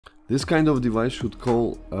This kind of device should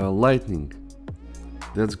call lightning.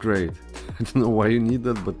 That's great. I don't know why you need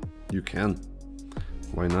that, but you can.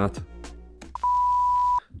 Why not?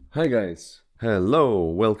 Hi guys. Hello,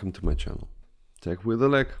 welcome to my channel. Tech with a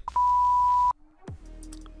leg.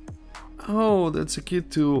 Oh, that's a kit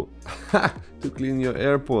to clean your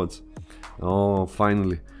AirPods. Oh,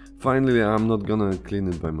 finally. Finally, I'm not gonna clean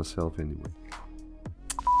it by myself anyway.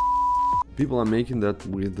 People are making that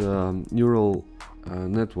with neural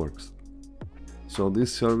networks. So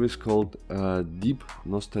this service called Deep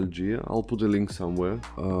Nostalgia, I'll put a link somewhere.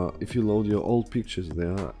 If you load your old pictures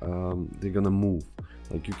there, they're gonna move.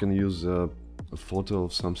 Like you can use a photo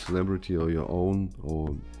of some celebrity or your own,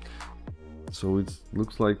 or so it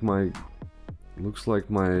looks like my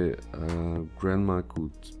grandma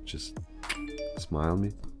could just smile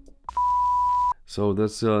me. So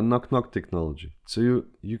that's knock knock technology. So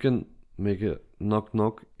you can make a knock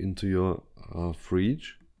knock into your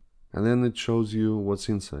fridge, and then it shows you what's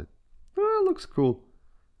inside. Oh, looks cool.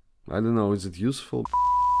 I don't know, is it useful?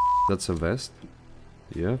 That's a vest.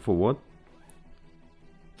 Yeah, for what?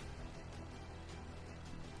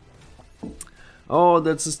 Oh,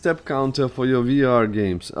 that's a step counter for your VR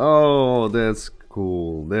games. Oh, that's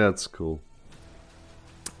cool. That's cool.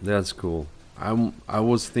 That's cool. I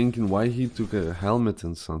was thinking why he took a helmet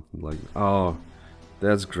and something like that. Oh,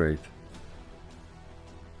 that's great.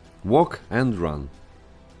 Walk and run.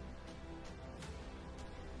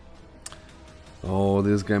 Oh,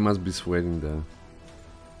 this guy must be sweating there.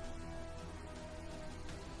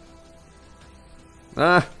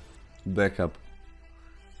 Ah, backup.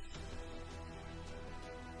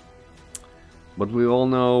 But we all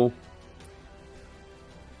know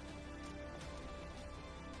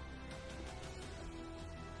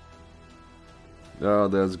oh,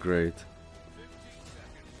 that's great.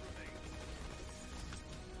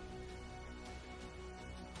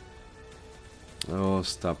 Oh,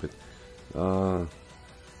 stop it.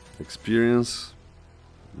 Experience.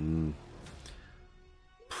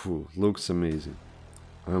 Phew, looks amazing.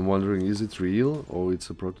 I'm wondering, is it real or it's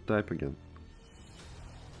a prototype again?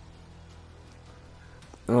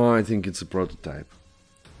 Oh, I think it's a prototype.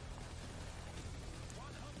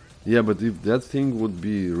 Yeah, but if that thing would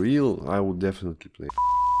be real, I would definitely play.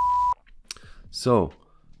 So,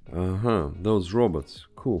 those robots,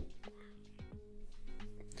 cool.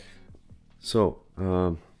 So,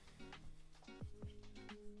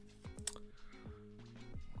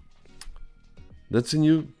 that's a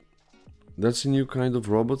new kind of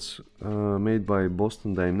robots made by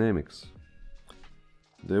Boston Dynamics.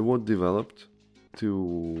 They were developed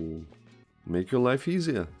to make your life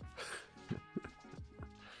easier.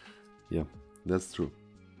 Yeah, that's true.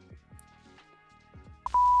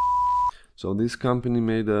 So this company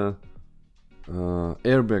made a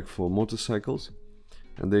airbag for motorcycles,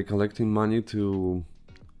 and they're collecting money to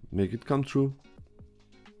make it come true.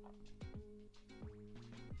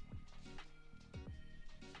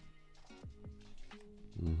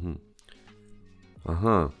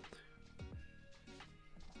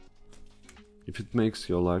 If it makes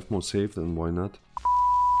your life more safe, then why not?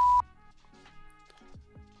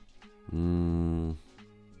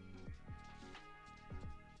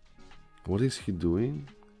 What is he doing?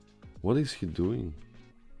 What is he doing?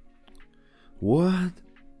 What?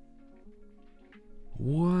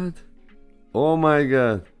 What? Oh my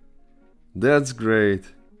god. That's great.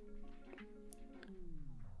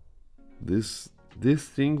 This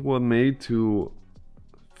thing was made to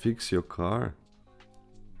fix your car.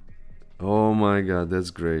 Oh my god,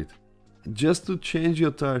 that's great. Just to change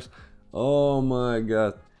your tires. Oh my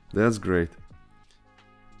god, that's great.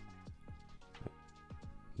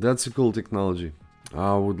 That's a cool technology.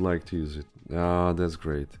 I would like to use it. Ah, that's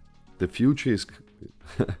great. The future is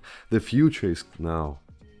the future is now.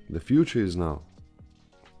 The future is now.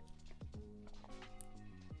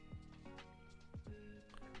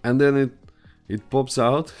 And then it pops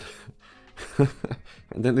out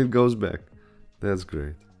and then it goes back. That's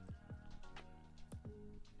great.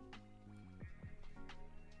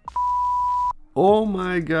 Oh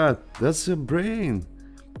my god, that's a brain.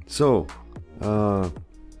 So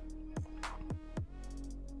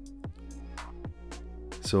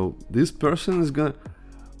so this person is gonna,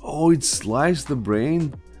 oh, it sliced the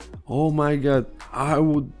brain. Oh my god, I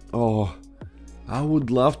would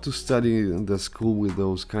love to study in the school with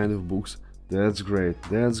those kind of books. That's great,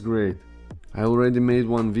 that's great. I already made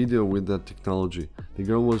one video with that technology. The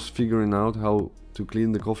girl was figuring out how to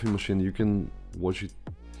clean the coffee machine. You can watch it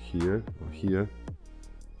here or here.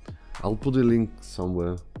 I'll put a link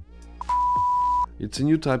somewhere. It's a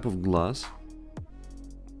new type of glass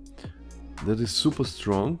that is super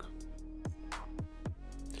strong,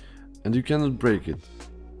 and you cannot break it.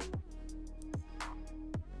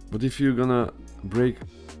 But if you're gonna break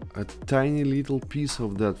a tiny little piece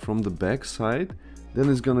of that from the back side, then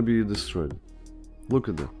it's gonna be destroyed. Look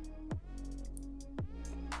at that.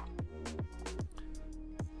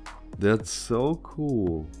 That's so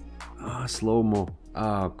cool. Ah, slow-mo.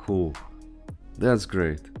 Ah, cool. That's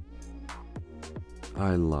great.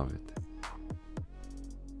 I love it.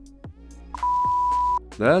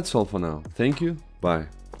 That's all for now. Thank you. Bye.